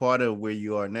part of where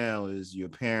you are now is you're a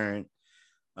parent.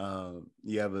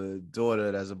 You have a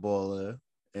daughter that's a baller,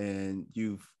 and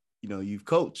you've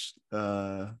coached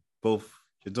both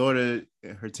your daughter,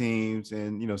 her teams,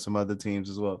 and some other teams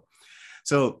as well.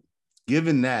 So,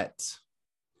 given that,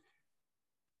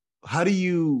 how do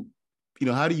you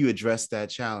address that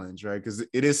challenge, right? Because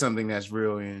it is something that's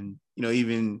real, and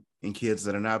even in kids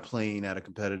that are not playing at a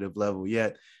competitive level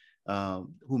yet,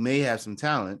 who may have some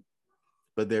talent,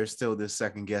 but they're still this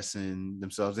second guessing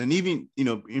themselves. And even,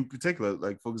 in particular,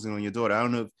 like focusing on your daughter, I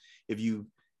don't know if you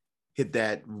hit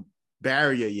that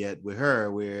barrier yet with her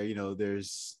where,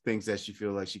 there's things that she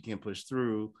feel like she can't push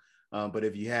through. But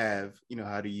if you have,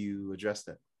 how do you address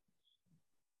that?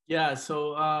 Yeah. So,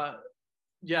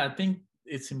 yeah, I think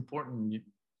it's important,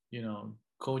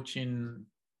 coaching,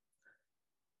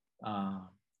 uh,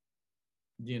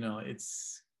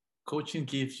 it's coaching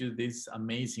gives you this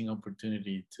amazing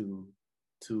opportunity to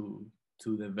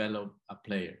to develop a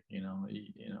player,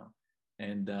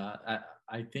 and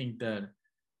I think that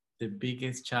the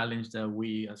biggest challenge that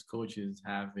we as coaches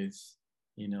have is,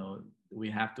 we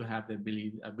have to have the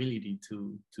ability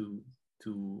to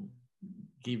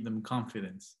give them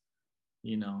confidence,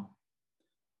 you know,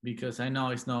 because I know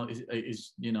it's not,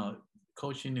 it's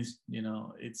coaching is,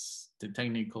 it's the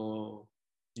technical,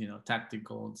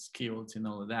 tactical skills and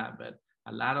all of that, but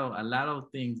a lot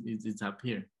of things is up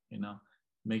here,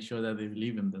 make sure that they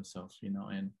believe in themselves,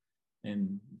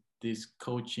 and this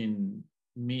coaching,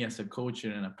 me as a coach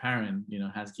and a parent,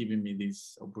 has given me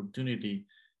this opportunity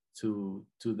to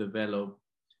develop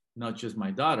not just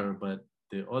my daughter but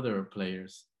the other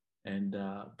players. And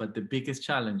but the biggest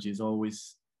challenge is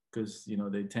always, because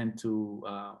they tend to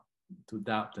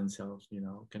doubt themselves.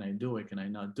 Can I do it? Can I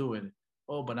not do it?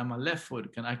 Oh, but I'm a left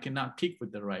foot. I cannot kick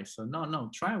with the right. So no,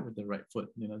 try with the right foot.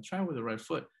 Try with the right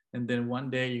foot, and then one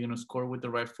day you're gonna score with the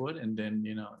right foot, and then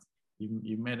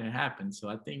you made it happen. So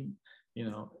I think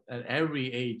at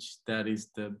every age that is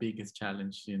the biggest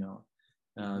challenge.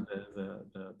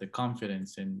 The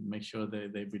confidence, and make sure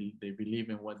they believe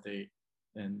in what they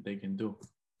can do.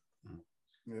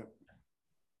 Yeah.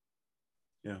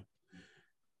 Yeah.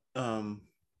 Um,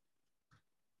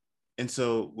 and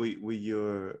so we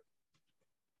your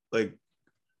like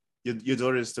your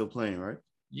daughter is still playing, right?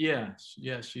 Yeah,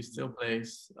 she still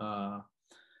plays. What?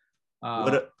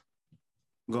 Uh,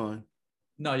 Go on.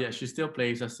 no, yeah, she still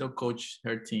plays. I still coach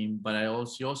her team, but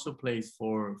she also plays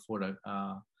for the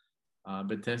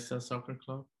Bethesda Soccer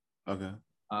Club. Okay.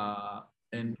 Uh,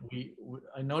 and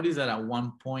I noticed that at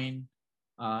one point,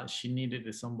 she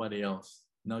needed somebody else,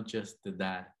 not just the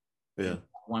dad. And Yeah.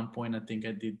 at one point, I think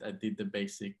I did the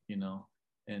basic, and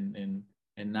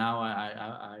now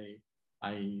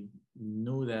I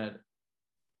knew that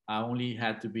I only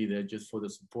had to be there just for the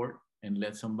support and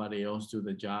let somebody else do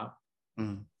the job.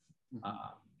 Mm. Uh,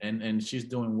 and she's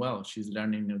doing well. She's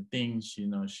learning new things. She's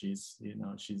in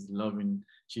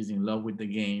love with the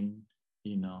game.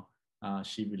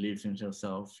 She believes in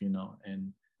herself.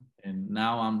 And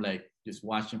now I'm like just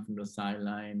watching from the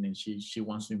sideline, and she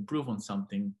wants to improve on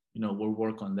something. We'll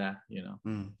work on that.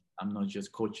 Mm. I'm not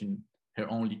just coaching her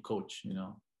only coach.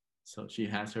 So she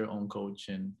has her own coach,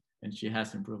 and she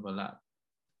has improved a lot.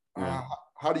 Yeah.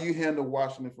 How do you handle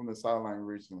watching it from the sideline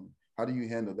recently? How do you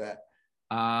handle that?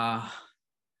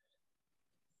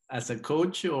 As a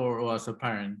coach or as a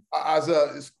parent?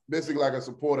 It's basically like a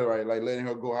supporter, right? Like letting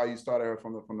her go how you started her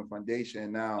from the foundation,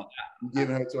 and now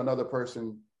giving her to another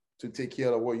person to take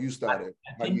care of what you started.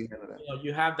 I think,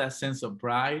 you have that sense of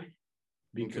pride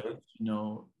because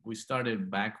we started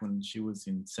back when she was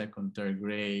in second, third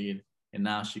grade, and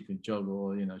now she could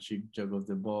juggle. She juggles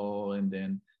the ball, and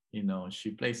then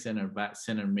she plays center back,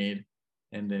 center mid,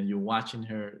 and then you're watching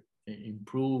her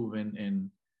improve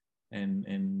and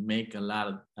make a lot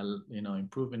of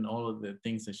improving all of the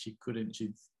things that she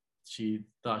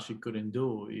thought she couldn't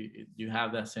do. You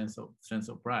have that sense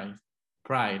of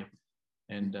pride,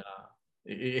 and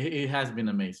it has been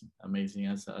amazing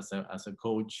as a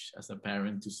coach, as a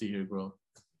parent, to see her grow.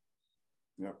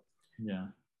 Yeah. Yeah.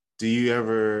 Do you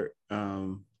ever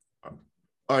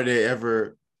are there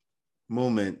ever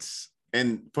moments,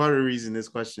 and part of the reason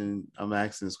I'm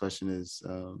asking this question is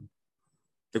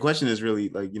the question is really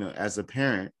like, as a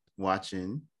parent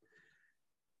watching,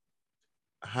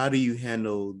 how do you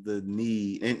handle the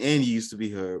need? And you used to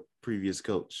be her previous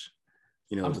coach,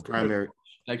 the primary.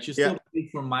 Like she still plays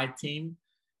for my team,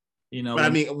 But I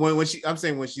mean, I'm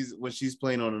saying when she's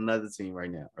playing on another team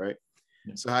right now, right?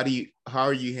 Yeah. So how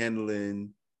are you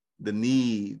handling the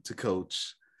need to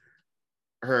coach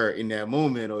her in that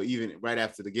moment, or even right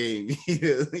after the game?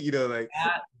 Like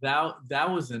that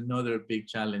was another big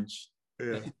challenge.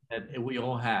 Yeah. that we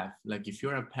all have. Like if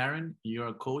you're a parent, you're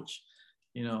a coach,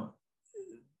 you know,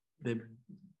 the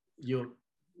you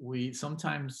we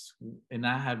sometimes, and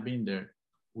I have been there,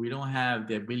 we don't have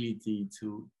the ability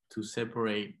to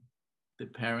separate the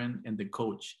parent and the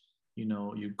coach. You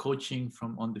know, you're coaching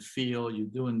from on the field, you're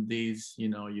doing this, you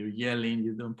know, you're yelling,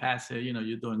 you're doing passes, you know,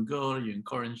 you're doing good, you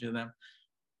encourage them.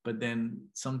 But then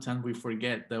sometimes we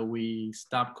forget that we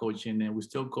stop coaching and we're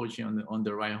still coaching on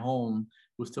the ride home.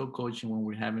 We're still coaching when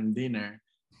we're having dinner,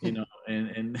 you know,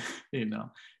 and you know,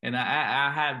 and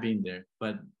I have been there,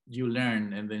 but you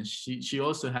learn. And then she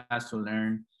also has to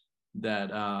learn that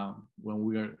when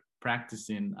we're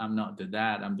practicing, I'm not the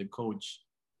dad, I'm the coach,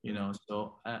 you know.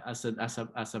 So as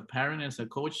a parent, as a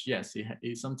coach, yes,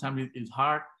 sometimes it's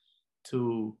hard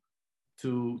to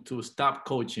to stop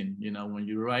coaching, you know, when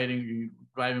you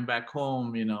driving back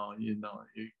home,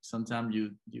 sometimes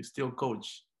you still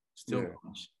coach,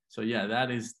 coach. So yeah,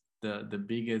 that is the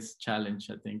biggest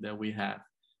challenge I think that we have,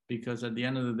 because at the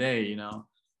end of the day, you know,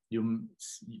 you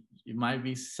it might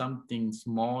be something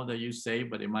small that you say,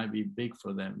 but it might be big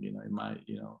for them. You know, it might,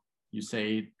 you know, you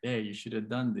say, hey, you should have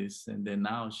done this, and then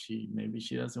now maybe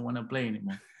she doesn't want to play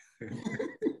anymore.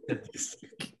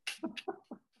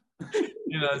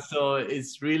 You know, so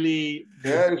it's really,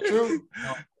 it's true.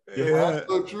 You know, that's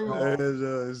so true. You have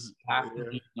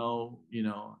to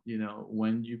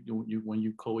when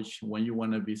you coach, when you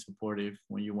want to be supportive,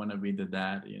 when you want to be the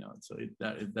dad, you know. So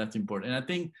that's important. And I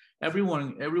think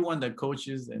everyone that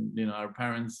coaches, and you know, our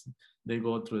parents, they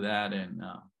go through that. And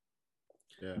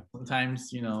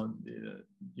sometimes, you know,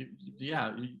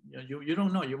 you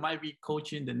don't know, you might be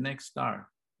coaching the next star,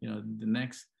 you know, the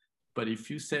next. But if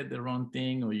you said the wrong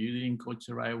thing, or you didn't coach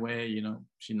the right way, you know,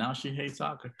 she hates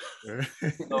soccer. So,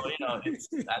 you know,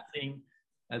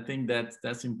 I think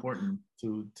that's important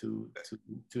to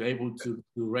able to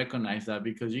recognize that,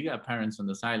 because you got parents on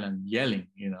the sideline yelling,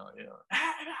 you know,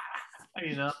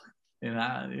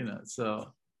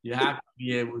 so you have to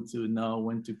be able to know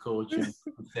when to coach and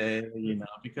to say, you know,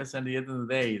 because at the end of the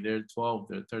day, they're 12,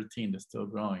 they're 13, they're still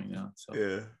growing, you know. So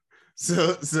yeah.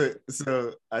 So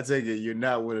I take it you're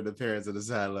not one of the parents on the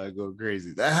sideline going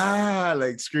crazy,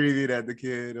 like screaming at the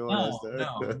kid or all that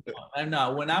stuff. No, I'm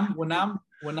not. When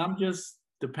I'm just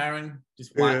the parent,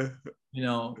 just watch. You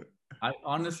know, I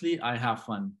have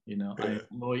fun. You know, I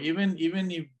enjoy,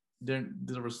 even if there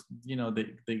was, you know,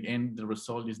 the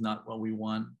result is not what we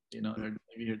want. You know, or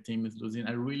maybe your team is losing.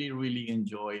 I really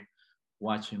enjoy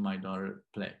watching my daughter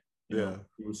play. You know,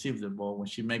 she receives the ball, when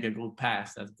she make a good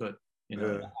pass, that's good. You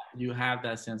know, you have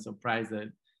that sense of pride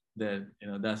that you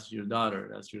know, that's your daughter,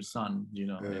 that's your son. You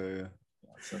know.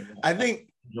 So I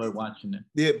think enjoy watching it.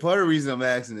 Yeah, part of the reason I'm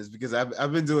asking is because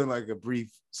I've been doing like a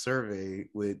brief survey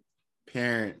with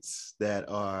parents that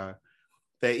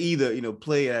either, you know,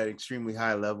 play at an extremely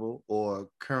high level or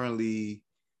currently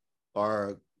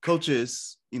are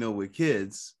coaches, you know, with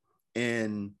kids,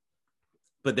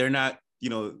 but they're not, you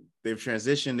know, they've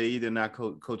transitioned, they're either not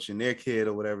coaching their kid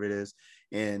or whatever it is,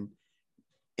 and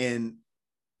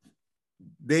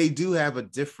they do have a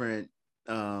different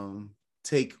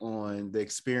take on the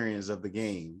experience of the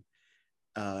game,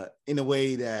 in a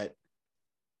way that,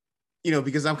 you know,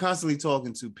 because I'm constantly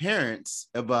talking to parents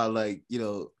about, like, you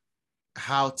know,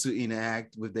 how to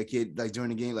interact with their kid, like during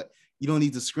the game. Like, you don't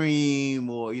need to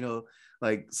scream, or, you know,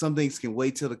 like some things can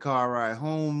wait till the car ride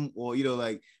home, or, you know,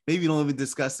 like maybe you don't even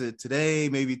discuss it today,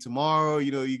 maybe tomorrow,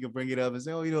 you know, you can bring it up and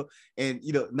say, oh, you know, and,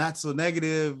 you know, not so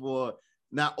negative or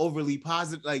not overly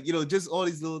positive, like, you know, just all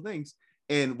these little things.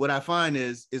 And what I find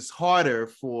is it's harder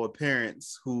for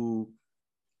parents who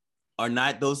are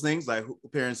not those things, like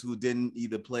parents who didn't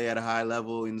either play at a high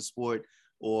level in the sport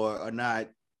or are not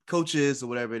coaches or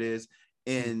whatever it is.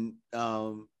 And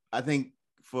I think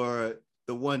for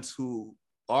the ones who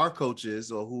are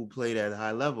coaches or who played at a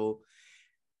high level,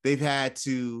 they've had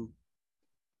to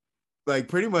like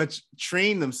pretty much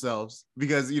train themselves,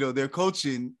 because, you know, they're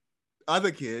coaching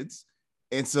other kids.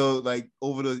 And so like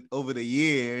over the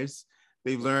years,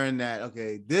 they've learned that,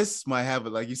 okay, this might have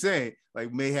like you say,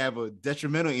 like may have a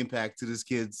detrimental impact to this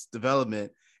kid's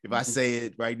development if I say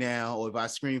it right now, or if I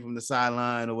scream from the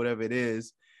sideline or whatever it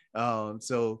is.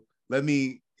 So let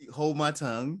me hold my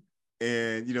tongue,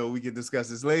 and, you know, we can discuss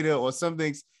this later. Or some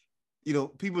things, you know,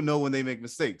 people know when they make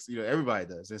mistakes, you know, everybody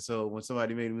does. And so when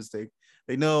somebody made a mistake,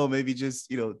 they know, maybe just,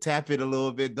 you know, tap it a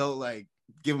little bit. Don't like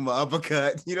give them an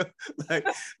uppercut, you know, like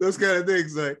those kind of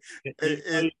things. Like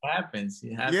it happens.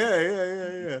 Yeah.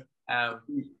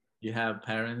 You have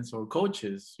parents or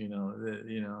coaches, you know,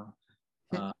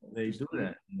 they do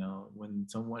that, you know, when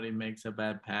somebody makes a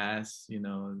bad pass, you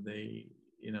know,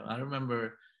 I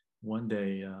remember one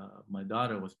day my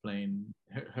daughter was playing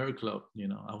her club.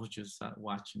 I was just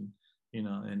watching.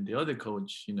 And the other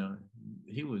coach,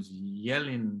 he was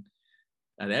yelling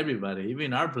at everybody,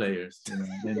 even our players.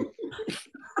 And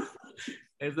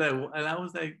it's like, and I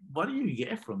was like, what do you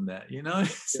get from that?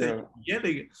 It's like,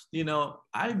 yelling.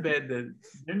 I bet that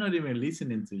they're not even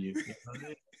listening to you.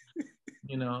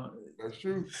 That's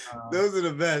true. Those are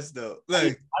the best though.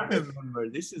 Like I remember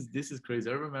this is crazy.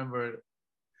 I remember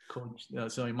coach.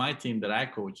 So in my team that I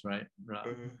coached, right?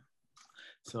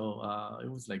 So it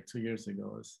was like 2 years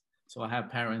ago. So I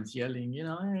have parents yelling,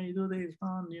 hey, do this,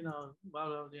 blah,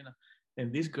 blah,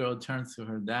 and this girl turns to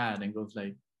her dad and goes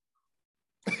like,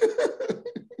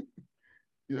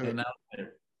 yeah. And I'm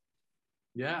like,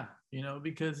 yeah,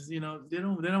 because they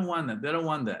don't want that. They don't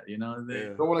want that. They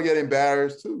don't want to get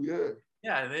embarrassed too. Yeah.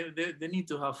 Yeah, they need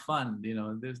to have fun.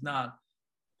 There's not.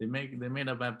 They made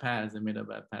a bad pass. They made a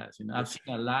bad pass. I've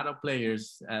seen a lot of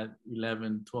players at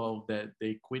 11, 12 that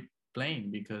they quit playing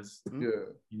because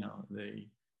they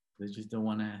just don't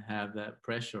want to have that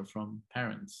pressure from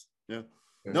parents. Yeah.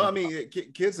 No, I mean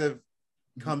kids have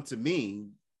come to me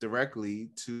directly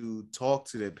to talk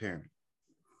to their parent.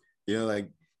 Like,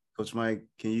 Coach Mike,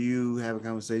 can you have a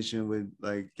conversation with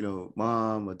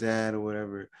mom or dad or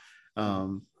whatever?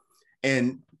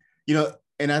 And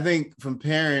I think from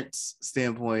parents'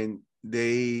 standpoint,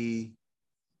 I've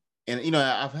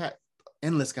had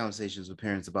endless conversations with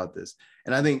parents about this.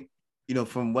 And I think,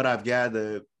 from what I've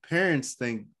gathered, parents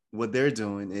think what they're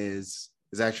doing is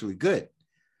actually good.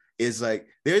 It's like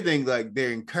they think like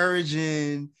they're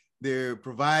encouraging, they're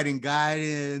providing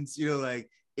guidance, like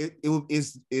they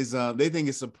think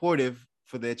it's supportive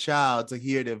for their child to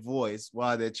hear their voice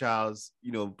while their child's,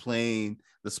 playing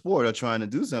the sport or trying to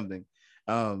do something.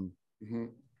 And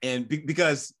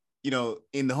because,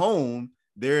 in the home,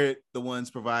 they're the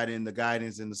ones providing the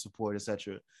guidance and the support,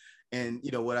 etc. And,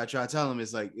 what I try to tell them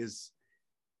is like, is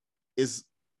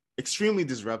extremely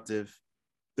disruptive.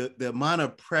 The amount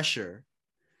of pressure,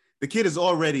 the kid is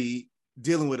already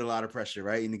dealing with a lot of pressure,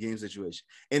 right, in the game situation.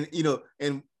 And,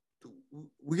 and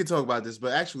we can talk about this,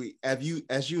 but actually, as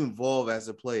you evolve as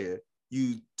a player,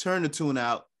 you turn the tune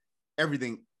out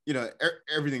everything,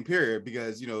 everything period,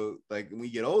 because, like when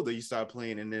you get older, you start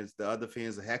playing and there's the other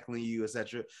fans are heckling you,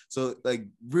 etc. So like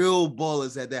real ball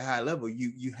is at that high level.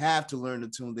 You have to learn to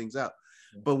tune things out.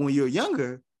 But when you're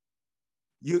younger,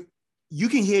 you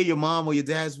can hear your mom or your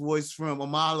dad's voice from a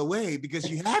mile away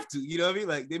because you have to, what I mean?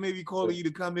 Like they may be calling you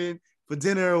to come in for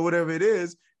dinner or whatever it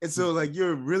is. And so like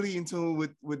you're really in tune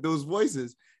with those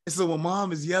voices. And so when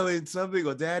mom is yelling something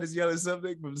or dad is yelling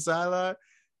something from the sideline,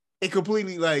 it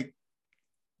completely like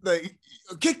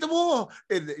kick the ball.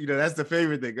 And that's the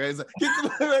favorite thing, right? It's like kick the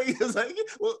ball. Like, it's like,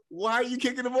 well, why are you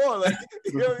kicking the ball? Like,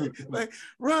 like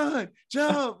run,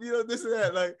 jump, this and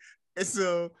that. Like, and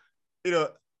so,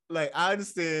 like I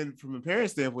understand from a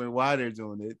parent standpoint why they're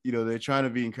doing it. They're trying to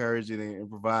be encouraging and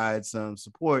provide some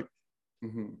support,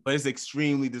 but it's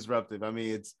extremely disruptive. I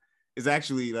mean, it's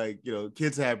actually like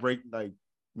kids have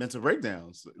mental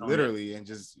breakdowns, literally, and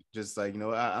just like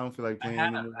I don't feel like playing.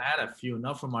 I had a few,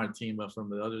 not from our team, but from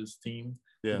the others' team.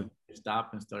 Yeah, they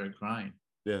stopped and started crying.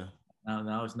 Yeah.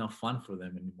 Now it's not fun for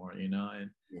them anymore,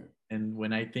 And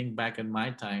when I think back at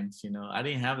my times, I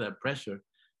didn't have that pressure.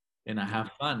 And I have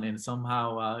fun and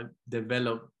somehow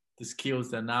develop the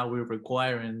skills that now we're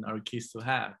requiring our kids to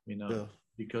have,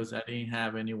 because I didn't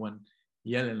have anyone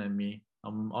yelling at me.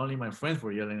 Only my friends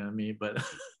were yelling at me, but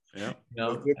yeah,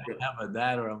 I didn't have a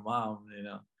dad or a mom,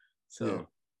 So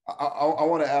yeah. I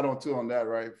want to add on too on that,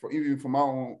 right? Even from my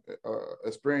own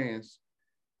experience,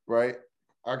 right?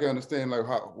 I can understand like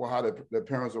how the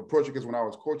parents approach it, because when I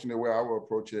was coaching, the way I would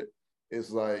approach it is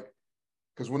like,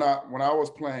 because when I was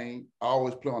playing, I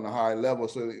always play on the high level.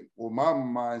 So with my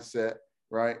mindset,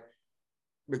 right,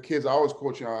 the kids I was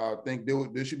coaching, I think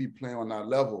they should be playing on that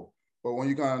level. But when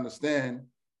you can understand,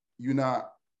 this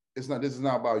is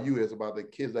not about you. It's about the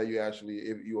kids that you actually,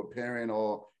 if you're a parent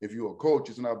or if you're a coach,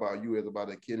 it's not about you. It's about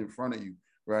the kid in front of you,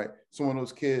 right? Some of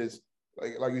those kids,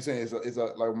 like you're saying, it's a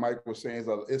like Mike was saying,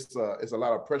 it's a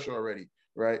lot of pressure already,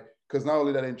 right? Because not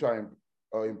only that, they try and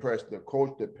impress the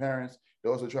coach, the parents. They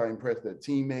also try to impress their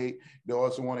teammate. They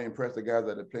also want to impress the guys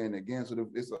that they're playing against. So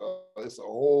it's a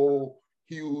whole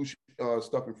huge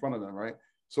stuff in front of them, right?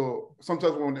 So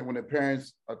sometimes when the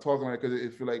parents are talking like, because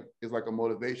it feel like it's like a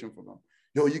motivation for them.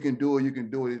 Yo, you can do it. You can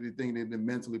do it. They think they're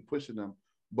mentally pushing them.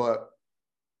 But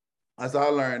as I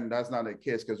learned, that's not the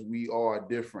case, because we all are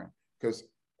different. Because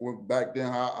back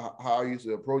then, how I used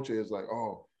to approach it is like,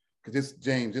 oh, because this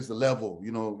James, this is the level.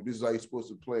 This is how you're supposed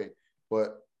to play.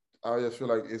 But I just feel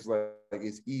like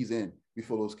it's ease in.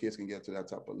 before those kids can get to that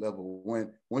type of level.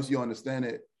 Once you understand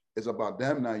it, it's about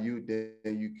them, not you,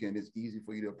 then you can, it's easy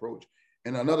for you to approach.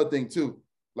 And another thing too,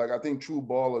 like I think true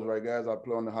ballers, right, guys that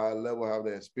play on the higher level, have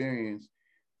the experience.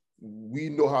 We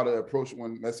know how to approach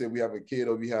when, let's say we have a kid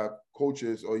or we have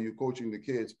coaches or you're coaching the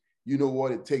kids, you know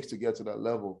what it takes to get to that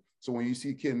level. So when you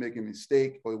see kid make a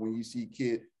mistake or when you see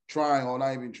kid trying or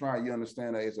not even trying, you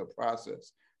understand that it's a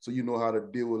process. So you know how to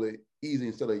deal with it easy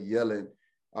instead of yelling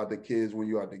at the kids when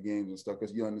you're at the games and stuff,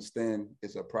 because you understand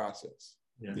it's a process.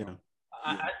 Yeah.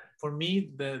 For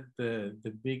me, the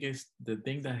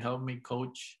thing that helped me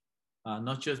coach,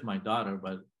 not just my daughter,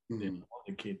 but all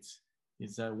the kids,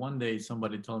 is that one day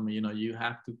somebody told me, you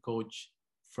have to coach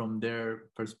from their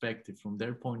perspective, from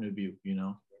their point of view,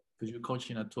 because you're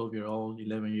coaching a 12-year-old,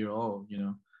 11-year-old,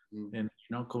 and you're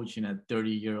not coaching a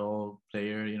 30-year-old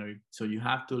player, so you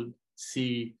have to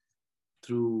see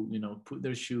through, put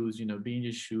their shoes, be in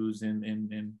your shoes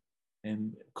and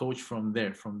coach from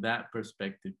that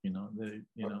perspective,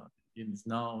 it's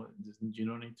no, you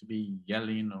don't need to be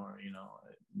yelling or,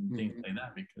 things like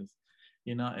that, because,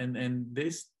 and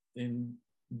this, and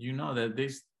that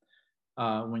this,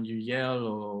 when you yell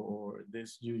or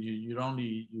this,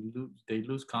 they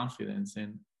lose confidence,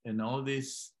 and all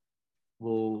this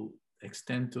will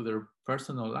extend to their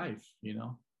personal life,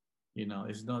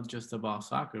 it's not just about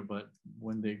soccer, but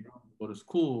when they go to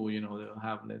school, they'll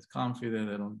have less confidence.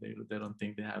 They don't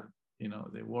think they have,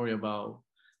 they worry about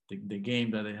the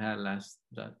game that they had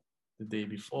the day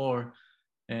before,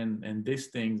 and these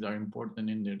things are important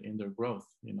in their growth,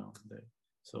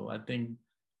 so I think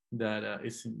that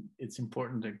it's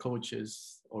important that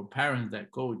coaches or parents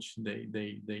that coach,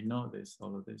 they know this,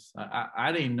 all of this.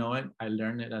 I didn't know it. I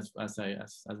learned it as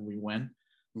we went,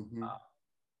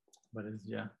 but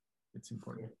it's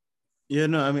important. Yeah,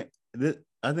 no, I mean,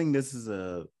 I think this is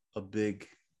a big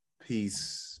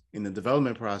piece in the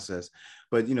development process.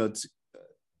 But,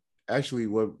 actually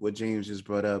what James just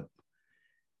brought up,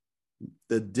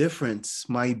 the difference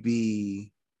might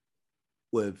be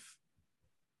with,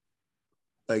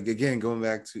 like, again, going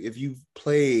back to if you've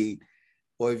played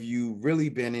or if you've really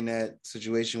been in that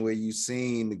situation where you've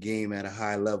seen the game at a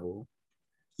high level,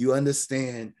 you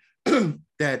understand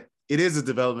that it is a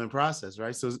development process,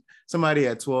 right? So somebody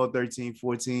at 12, 13,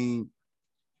 14,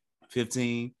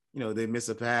 15, they miss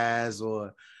a pass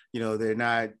or, they're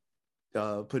not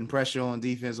putting pressure on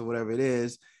defense or whatever it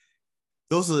is.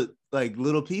 Those are like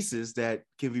little pieces that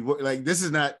can be like, this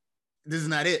is not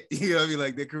it. You know what I mean?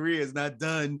 Like their career is not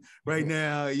done right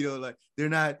now. Like they're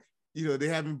not, they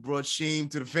haven't brought shame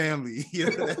to the family.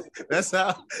 That's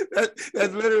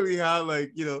literally how,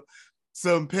 like,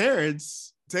 some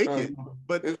parents take it,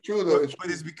 but it's true though. But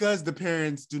it's because the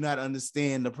parents do not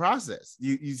understand the process.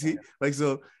 You see, like,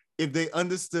 so if they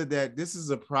understood that this is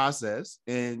a process,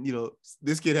 and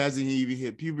this kid hasn't even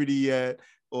hit puberty yet,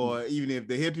 or even if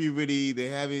they hit puberty, they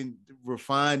haven't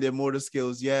refined their motor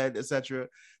skills yet, etc.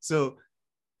 So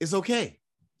it's okay.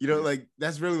 Like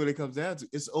that's really what it comes down to.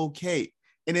 It's okay.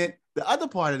 And then the other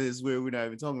part of this, where we're not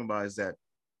even talking about, is that,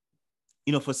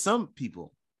 for some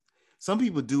people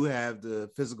do have the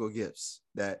physical gifts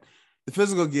and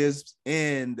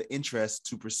the interest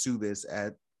to pursue this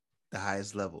at the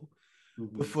highest level.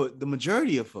 But for the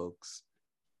majority of folks,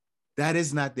 that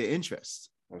is not their interest.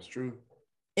 That's true.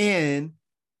 And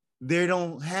they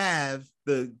don't have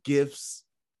the gifts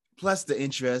plus the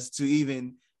interest to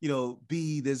even,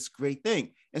 be this great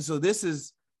thing. And so this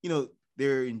is,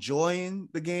 they're enjoying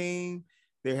the game.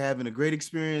 They're having a great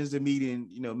experience. They're meeting,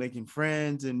 making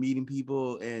friends and meeting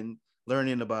people and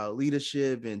learning about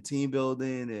leadership and team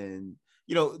building and,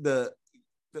 the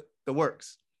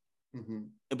works.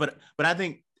 But I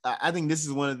think this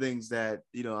is one of the things that,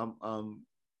 I'm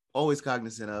always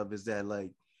cognizant of, is that,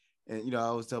 like, and, I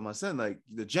always tell my son, like,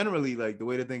 generally, like, the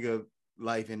way to think of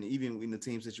life, and even in the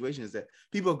team situation, is that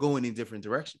people are going in different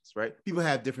directions, right? People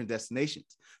have different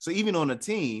destinations. So even on a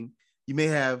team, you may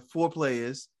have 4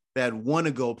 players that want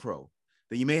to go pro.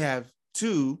 Then you may have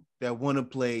 2 that want to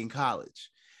play in college.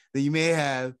 Then you may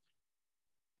have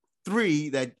 3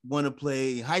 that want to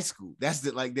play high school. That's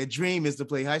their dream is to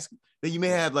play high school. Then you may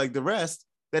have, like, the rest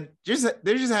that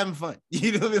they're just having fun.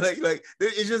 You know what I mean? Like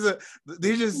it's just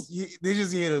they're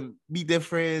just here to meet their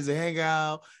friends and hang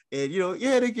out, and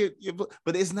they get,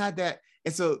 but it's not that.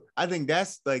 And so I think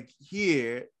that's, like,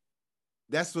 here,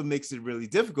 that's what makes it really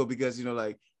difficult, because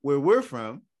like where we're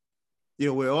from,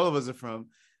 where all of us are from,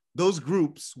 those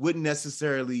groups wouldn't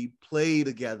necessarily play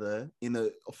together in a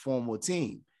formal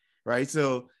team, right?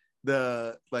 So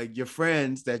your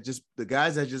friends the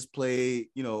guys that just play,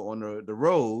 on the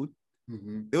road,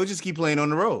 they'll just keep playing on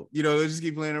the road. They'll just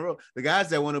keep playing on the road. The guys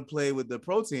that want to play with the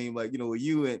pro team, like, with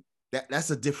you, and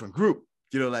that's a different group.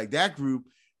 Like that group,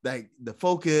 like the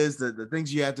focus, the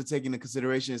things you have to take into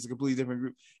consideration is a completely different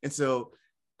group. And so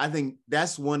I think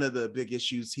that's one of the big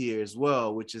issues here as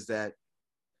well, which is that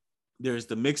there's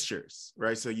the mixtures,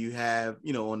 right? So you have,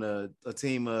 on a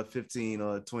team of 15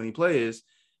 or 20 players,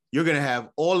 you're going to have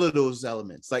all of those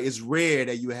elements. Like, it's rare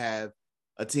that you have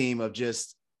a team of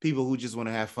just people who just want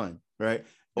to have fun, right?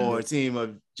 Or a team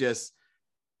of just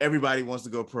everybody wants to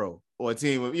go pro, or a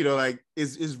team of, like,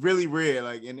 it's really rare.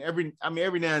 Like, and every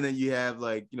now and then you have,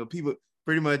 like, people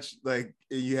pretty much, like,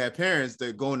 you have parents that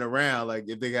are going around, like,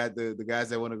 if they got the guys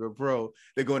that want to go pro,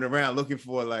 they're going around looking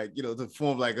for, like, to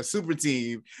form like a super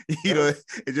team, and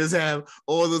just have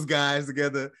all those guys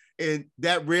together. And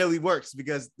that rarely works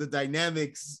because the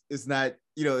dynamics is not,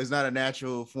 it's not a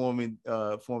natural forming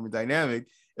dynamic,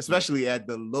 especially at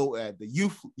the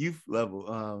youth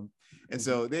level. And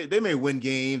so they may win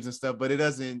games and stuff, but it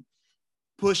doesn't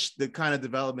push the kind of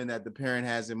development that the parent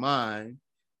has in mind,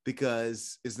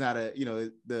 because it's not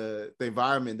the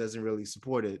environment doesn't really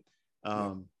support it.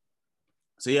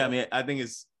 So yeah, I think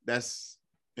that's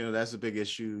a big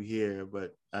issue here,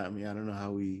 but I don't know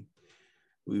how we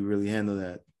really handle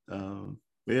that. So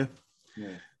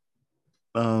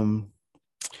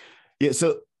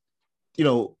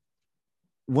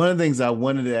one of the things I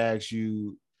wanted to ask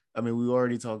you, we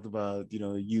already talked about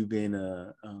you being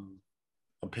a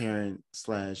parent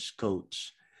 /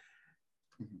 coach.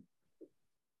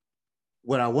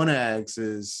 What I want to ask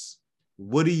is,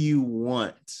 what do you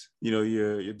want?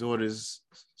 Your daughter's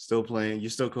still playing, you're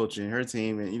still coaching her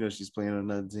team, and she's playing on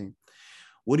another team.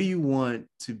 What do you want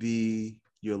to be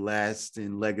your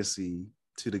lasting legacy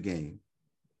to the game?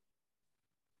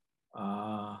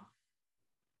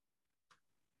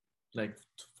 Like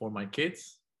for my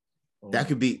kids? That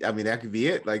could be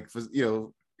it. Like, for,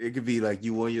 it could be like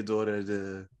you want your daughter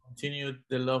to continue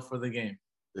the love for the game.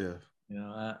 Yeah.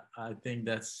 I think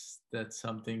that's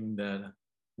something that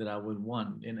I would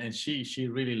want, and she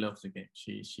really loves the game.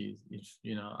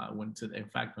 I went to, in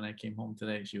fact, when I came home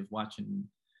today, she was watching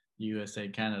USA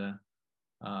Canada,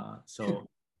 so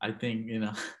I think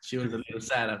she was a little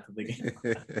sad after the game.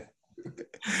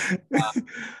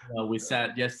 We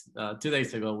sat 2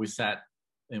 days ago. We sat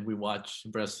and we watched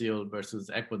Brazil versus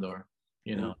Ecuador.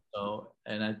 So,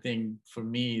 and I think for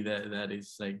me that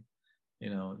is like,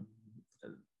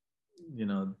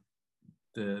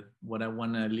 what I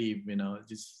want to leave,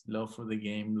 just love for the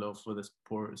game, love for the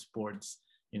sports.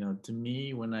 To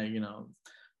me, when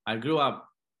I grew up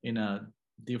in a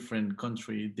different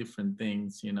country, different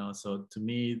things, so to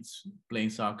me, playing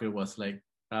soccer was like,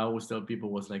 I always tell people,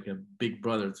 was like a big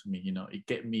brother to me. It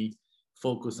kept me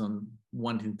focused on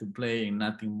wanting to play and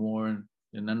nothing more, and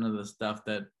none of the stuff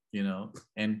that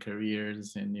end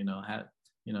careers and you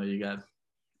got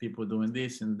people doing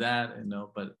this and that,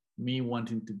 but me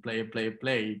wanting to play,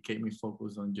 it kept me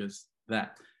focused on just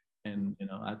that. And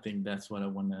I think that's what I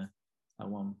want,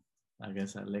 I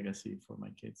guess, a legacy for my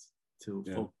kids to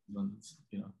focus on.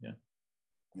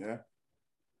 Yeah.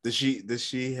 Does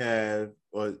she have,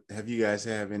 or have you guys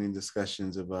have any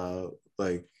discussions about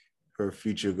like her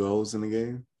future goals in the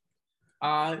game?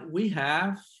 We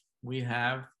have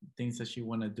things that she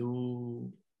want to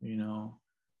do,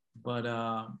 but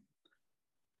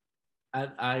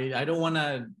I don't want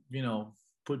to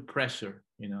put pressure,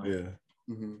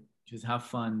 just have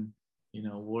fun,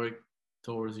 work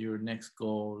towards your next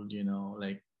goal,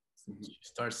 like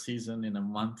start season in a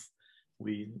month.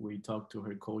 We talked to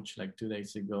her coach like 2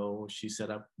 days ago. She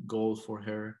set up goals for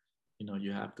her.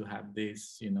 You have to have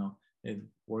this, and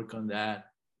work on that.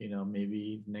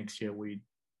 Maybe next year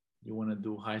you want to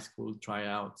do high school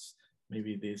tryouts,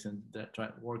 maybe this and that, try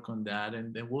work on that,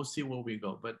 and then we'll see where we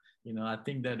go. But I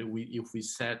think that if we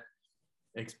set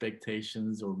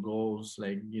expectations or goals,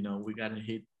 like we gotta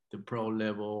hit the pro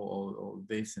level or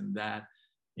this and that,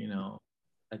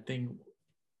 I think,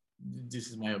 this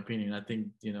is my opinion, I think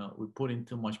we put in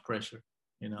too much pressure.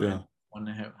 Want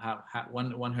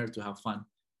her to have fun.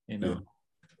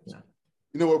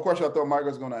 What question I thought Mike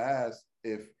was going to ask,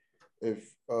 if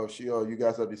she or you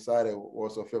guys have decided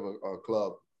what's her favorite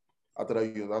club. I thought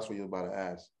that's what you were about to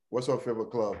ask. What's her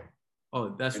favorite club?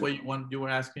 Oh, that's what you were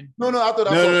asking? No, I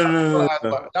thought no.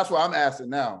 That's what I'm asking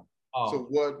now. Oh. So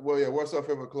what's her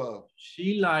favorite club?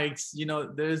 She likes,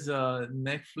 there's a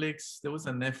Netflix. There was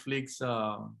a Netflix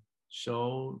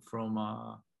show from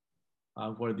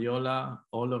Guardiola,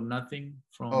 All or Nothing.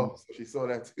 From so she saw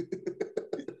that too.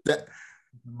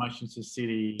 Manchester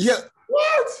City. Yeah.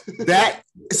 What?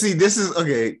 This is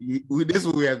okay. This is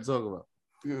what we have to talk about.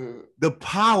 Yeah. The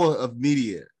power of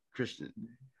media, Christian.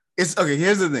 It's okay.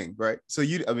 Here's the thing, right? So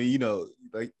I mean,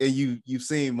 like, and you've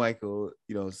seen Michael,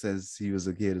 since he was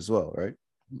a kid as well, right?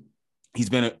 He's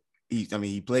been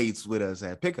he plays with us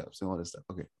at pickups and all this stuff.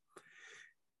 Okay,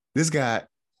 this guy,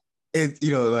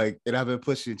 like, and I've been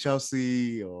pushing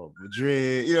Chelsea or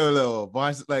Madrid, or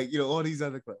Barcelona, like, all these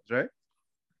other clubs, right?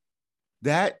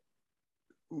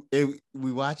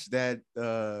 We watched that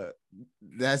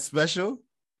special.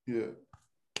 Yeah.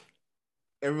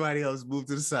 Everybody else moved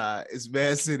to the side. It's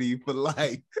Man City for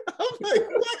life. I'm like,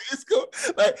 what is going?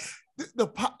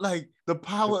 Like the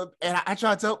power. And I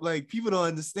try to tell, like, people don't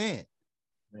understand.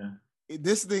 Yeah.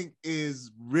 This thing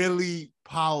is really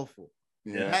powerful.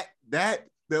 Yeah. That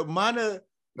the amount of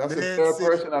that's the third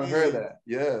person I've heard that.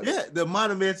 Yeah. Yeah, the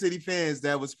amount of Man City fans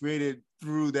that was created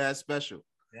through that special.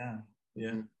 Yeah.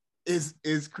 Yeah. Is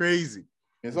crazy.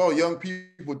 It's all young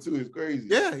people too. It's crazy.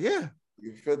 Yeah, yeah.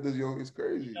 You fed this young, it's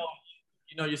crazy.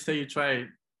 You say you tried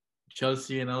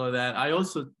Chelsea and all of that. I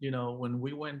also, when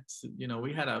we went,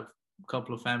 we had a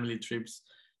couple of family trips,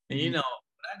 and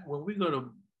when we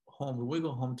go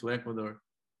home to Ecuador,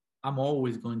 I'm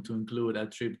always going to include a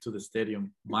trip to the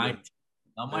stadium. My team,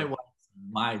 not my wife,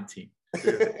 my team.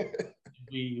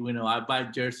 I buy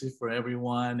jerseys for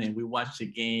everyone, and we watch the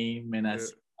game. And I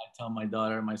tell my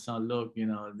daughter, my son, look,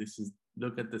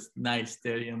 look at this nice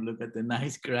stadium, look at the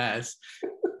nice grass.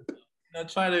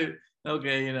 Try to.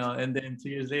 Okay, and then 2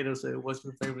 years later, so what's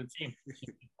your favorite team?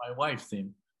 My wife's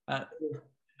team.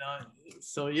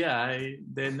 So yeah,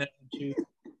 they never choose.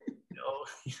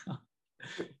 Yeah.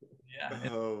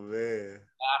 Oh man.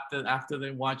 After they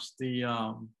watch the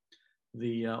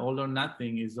All or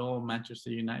Nothing is all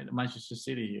Manchester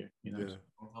City here.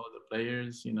 All the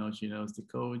players. She knows the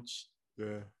coach.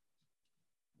 Yeah.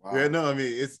 Wow. Yeah. No, I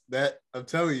mean, it's that. I'm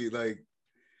telling you, like,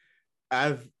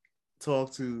 I've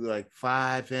talked to like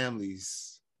 5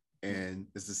 families, and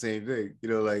it's the same thing.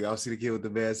 Like, I'll see the kid with the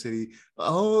Man City.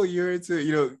 Oh, you're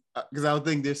into, because I would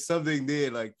think there's something there,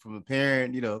 like, from a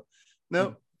parent.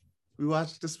 No, we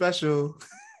watched the special.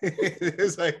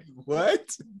 It's like, what?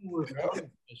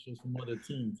 Specials from other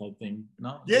teams, I think.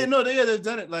 No. Yeah, no, they've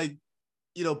done it, like,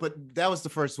 but that was the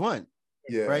first one.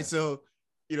 Yeah. Right. So,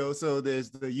 so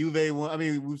there's the Juve one. I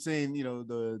mean, we've seen,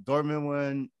 the Dortmund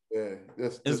one. Yeah.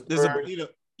 There's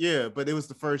yeah, but it was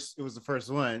the first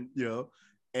one,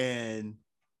 and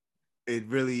it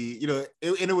really,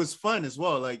 and it was fun as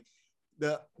well. Like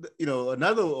the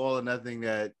another All or Nothing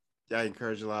that I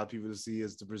encourage a lot of people to see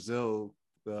is the Brazil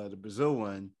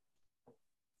one.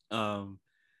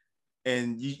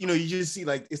 And you just see,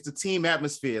 like, it's the team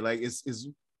atmosphere. Like it's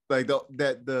like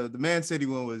the Man City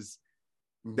one was,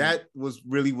 that was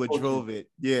really what drove it.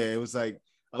 Yeah, it was like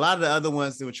a lot of the other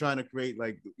ones, they were trying to create,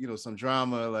 like, some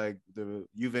drama, like the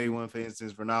Juve one, for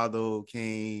instance. Ronaldo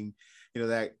came,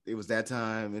 that it was that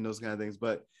time and those kind of things.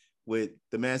 But with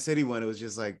the Man City one, it was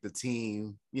just like the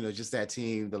team, just that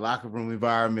team, the locker room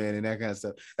environment and that kind of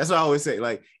stuff. That's what I always say.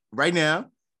 Like, right now,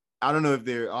 I don't know if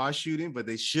they are shooting, but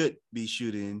they should be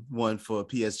shooting one for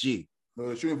PSG. No,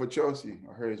 they're shooting for Chelsea.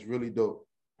 I heard it's really dope.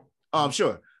 Oh, I'm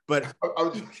sure. But oh,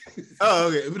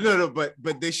 okay. No, but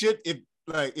they should. If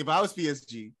I was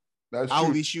PSG, I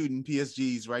would be shooting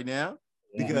PSGs right now,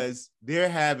 because they're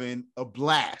having a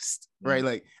blast, right?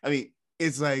 Like, I mean,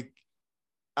 it's like,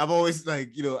 I've always,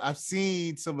 like, I've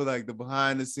seen some of, like, the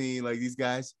behind the scene, like, these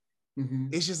guys.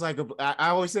 It's just like I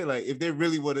always say, like, if they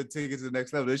really want to take it to the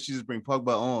next level, they should just bring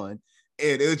Pogba on,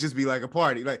 and it'll just be like a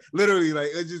party, like, literally, like,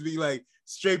 it'll just be like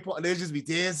straight. They'll just be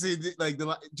dancing, like,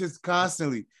 just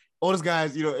constantly. All those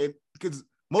guys, because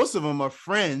most of them are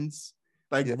friends,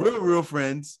 like, real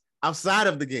friends outside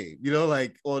of the game,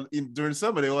 like, during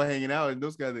summer, they're all hanging out and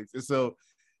those kind of things. And so,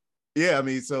 yeah, I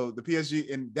mean, so the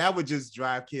PSG, and that would just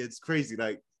drive kids crazy.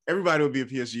 Like, everybody would be a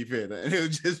PSG fan, and it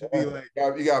would just be like,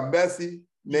 you got Messi,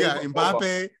 you got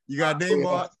Mbappe, you got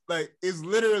Neymar. Like, it's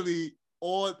literally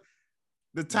all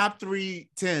the top 3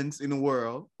 tens in the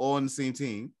world all on the same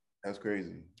team. That's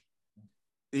crazy.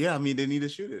 Yeah, I mean, they need to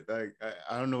shoot it. Like,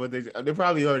 I don't know what they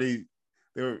probably already,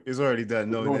 it's already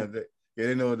done. Knowing that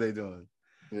they know what they're doing.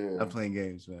 Yeah, I'm playing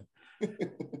games, man.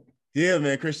 Yeah,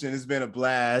 man, Christian, it's been a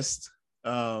blast.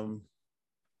 What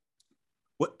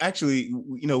actually,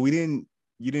 you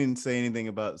didn't say anything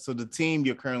about, so the team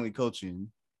you're currently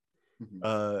coaching.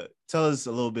 Tell us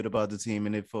a little bit about the team,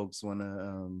 and if folks want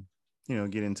to,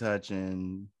 get in touch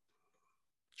and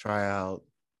try out,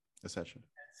 etc.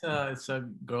 It's a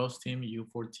girls team,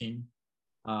 U14.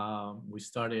 We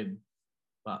started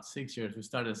about 6 years. We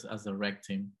started as a rec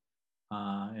team,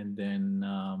 and then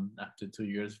after 2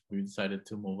 years, we decided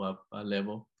to move up a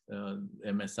level.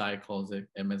 MSI calls it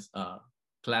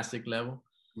Classic level.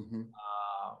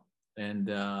 and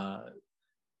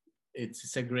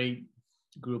it's a great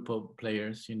group of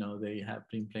players. You know, they have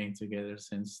been playing together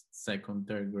since second,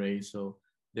 third grade, so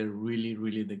they're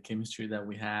really the chemistry that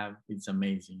we have. It's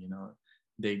amazing. You know,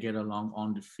 they get along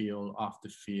on the field, off the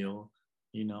field.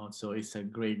 You know, so it's a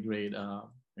great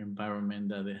environment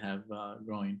that they have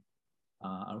growing.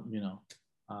 You know,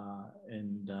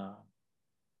 and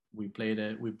we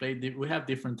have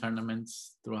different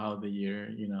tournaments throughout the year.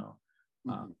 You know,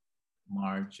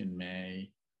 March and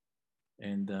May,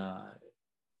 and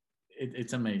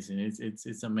it's amazing.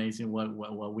 It's amazing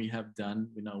what we have done.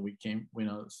 You know,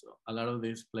 so a lot of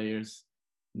these players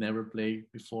never played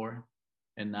before,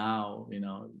 and now, you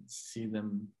know, see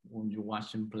them when you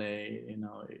watch them play. You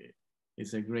know,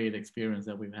 it's a great experience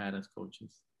that we've had as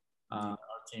coaches. Our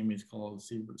team is called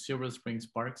Silver Spring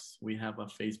Sparks. We have a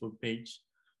Facebook page.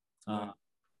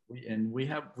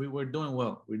 We were doing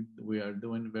well. We are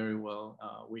doing very well.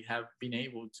 We have been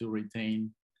able to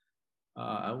retain,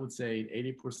 I would say,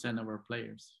 80% of our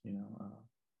players.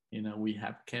 You know, we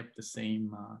have kept the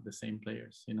same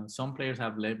players. You know, some players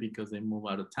have left because they move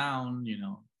out of town. You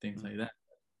know, things like that.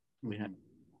 We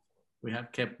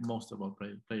have kept most of our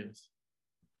players.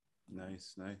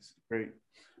 Nice. Great.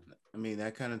 I mean,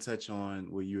 that kind of touch on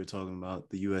what you were talking about,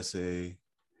 the USA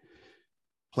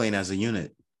playing as a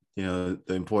unit. You know,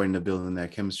 the importance of building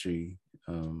that chemistry.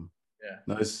 No,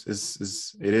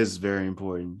 it is very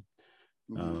important.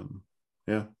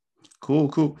 Yeah,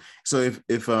 cool. So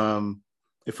if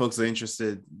folks are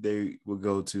interested, they will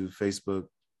go to Facebook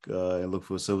and look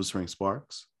for Silver Spring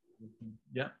Sparks.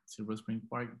 Yeah, Silver Spring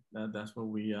Spark. That's what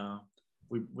we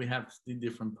have the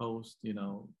different posts. You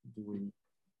know, doing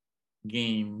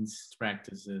games,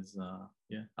 practices.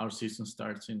 Our season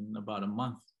starts in about a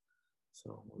month,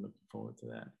 so we're looking forward to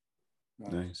that.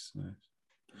 Nice.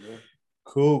 Yeah.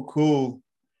 Cool.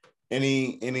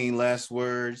 Any last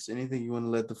words? Anything you want to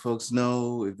let the folks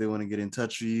know if they want to get in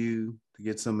touch with you to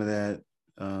get some of that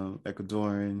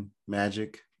Ecuadorian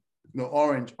magic? No,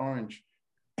 orange.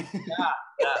 Yeah.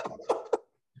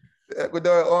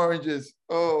 Ecuadorian oranges.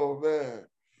 Oh man.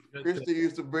 Good. Christian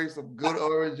used to bring some good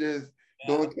oranges.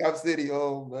 Going to Cap City.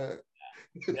 Oh man.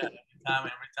 Yeah,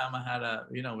 every time I had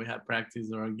we had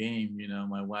practice or a game, you know,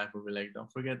 my wife would be like,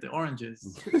 "Don't forget the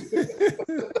oranges."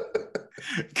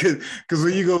 Because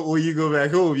when you go back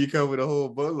home, you come with a whole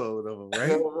boatload of them,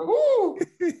 right? Woo!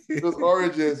 Those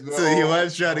oranges, man. So your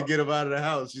wife's trying to get them out of the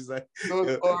house. She's like,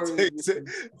 those oranges.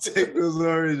 Take those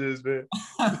oranges, man.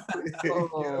 Get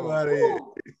them out of here.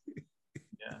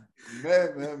 Yeah. Man.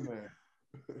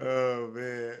 Oh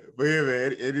man. But yeah,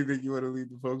 man, anything you want to leave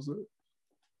the folks with?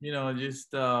 You know,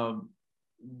 just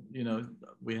you know,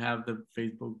 we have the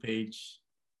Facebook page.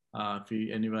 If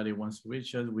anybody wants to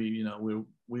reach us, we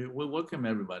welcome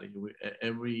everybody.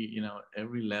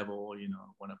 Every level, you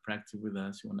know, want to practice with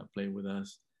us, you want to play with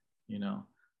us. You know,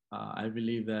 I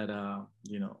believe that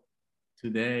you know,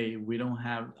 today we don't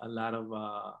have a lot of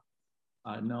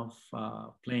enough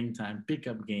playing time,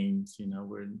 pickup games. You know,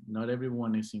 where not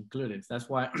everyone is included. That's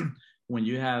why when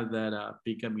you have that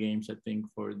pickup games, I think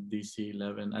for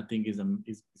DC11, I think is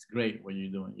great what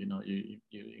you're doing. You know,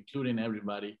 you're including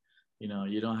everybody. You know,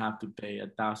 you don't have to pay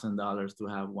 $1,000 to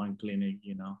have one clinic.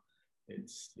 You know,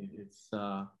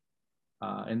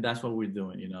 and that's what we're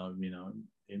doing. You know,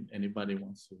 anybody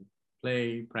wants to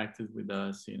play, practice with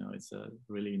us. You know, it's a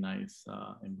really nice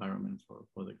environment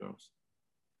for the girls.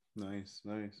 Nice.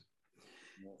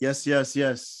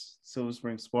 Yes. Silver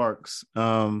Spring Sparks.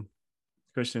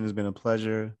 Christian, has been a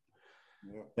pleasure.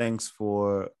 Yeah. Thanks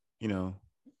for, you know,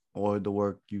 all the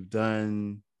work you've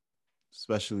done,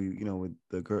 especially, you know, with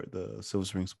the Silver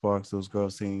Spring Sparks, those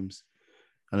girls teams.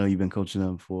 I know you've been coaching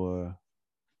them for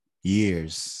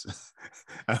years.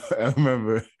 I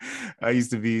remember I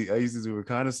used to do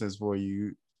reconnaissance for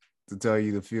you to tell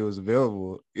you the field was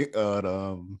available.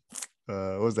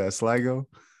 What was that, Sligo?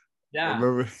 Yeah. I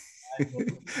remember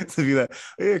to be like,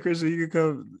 yeah, Christian, you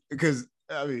can come, because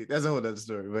I mean that's a whole other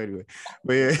story.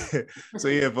 But anyway,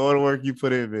 so for all the work you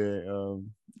put in there, you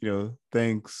know,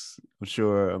 thanks. I'm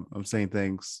sure I'm saying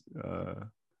thanks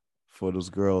for those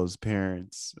girls'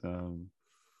 parents,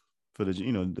 for the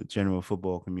the general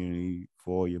football community,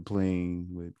 for all your playing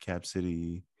with Cap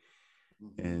City,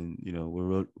 and you know,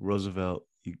 with Roosevelt,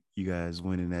 you guys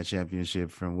winning that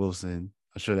championship from Wilson.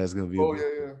 I'm sure that's gonna be.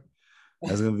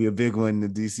 That's gonna be a big one in the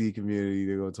DC community.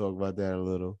 They're gonna talk about that a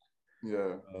little.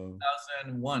 Yeah.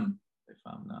 2001, if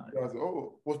I'm not.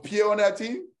 Was Pierre on that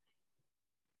team?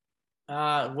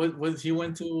 He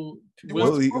went to He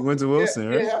went to Wilson,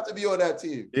 right? They have to be on that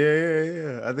team.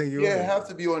 Yeah. I think he have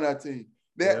to be on that team.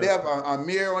 They have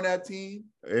Amir on that team.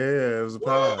 Yeah, it was a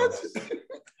powerhouse.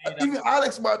 Even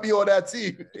Alex might be on that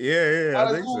team. Yeah, I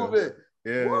Alex think so. Hoover.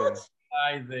 Yeah. What?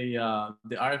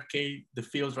 The RFK, the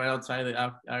fields right outside the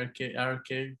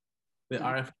RFK, the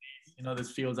RFK,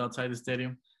 there's fields outside the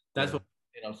stadium. That's what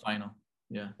we did our final.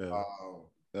 Yeah.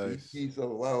 Wow. Nice. So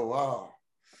wow.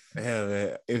 Yeah,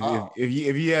 man.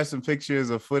 If you have some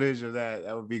pictures or footage of that,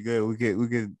 that would be good. We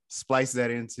could splice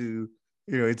that into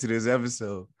into this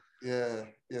episode. Yeah.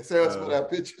 Sarah's for that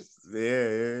pictures.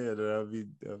 Yeah. That'd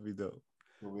be dope.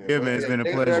 Yeah, man, it's been a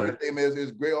pleasure. Everything, man.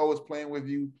 It's great always playing with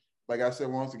you. Like I said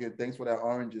once again, thanks for that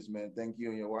oranges, man. Thank you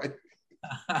and your wife.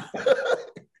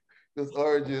 Those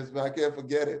oranges, man. I can't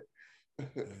forget it.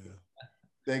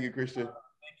 Thank you, Christian.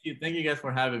 Thank you guys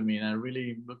for having me, and I'm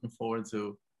really looking forward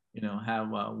to have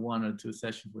 1 or 2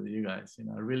 sessions with you guys.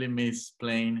 I really miss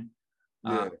playing.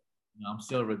 I'm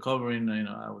still recovering.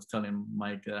 I was telling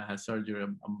Mike that I had surgery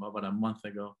about a month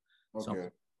ago. Okay.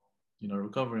 So,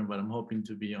 recovering, but I'm hoping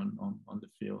to be on the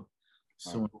field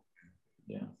soon.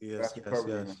 Yeah. Yes.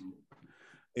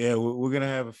 Yeah, we're gonna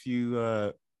have a few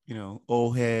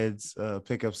old heads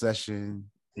pickup session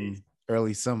in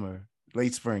early summer,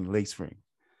 late spring.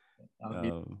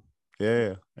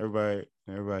 Yeah,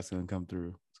 everybody's gonna come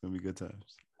through. It's gonna be good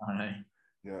times. All right.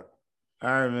 Yeah. All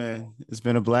right, man. It's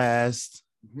been a blast.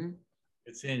 Mm-hmm.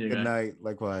 Good seeing you guys. Good night.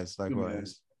 Likewise. Have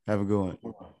a good one.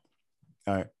 All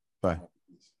right. Bye.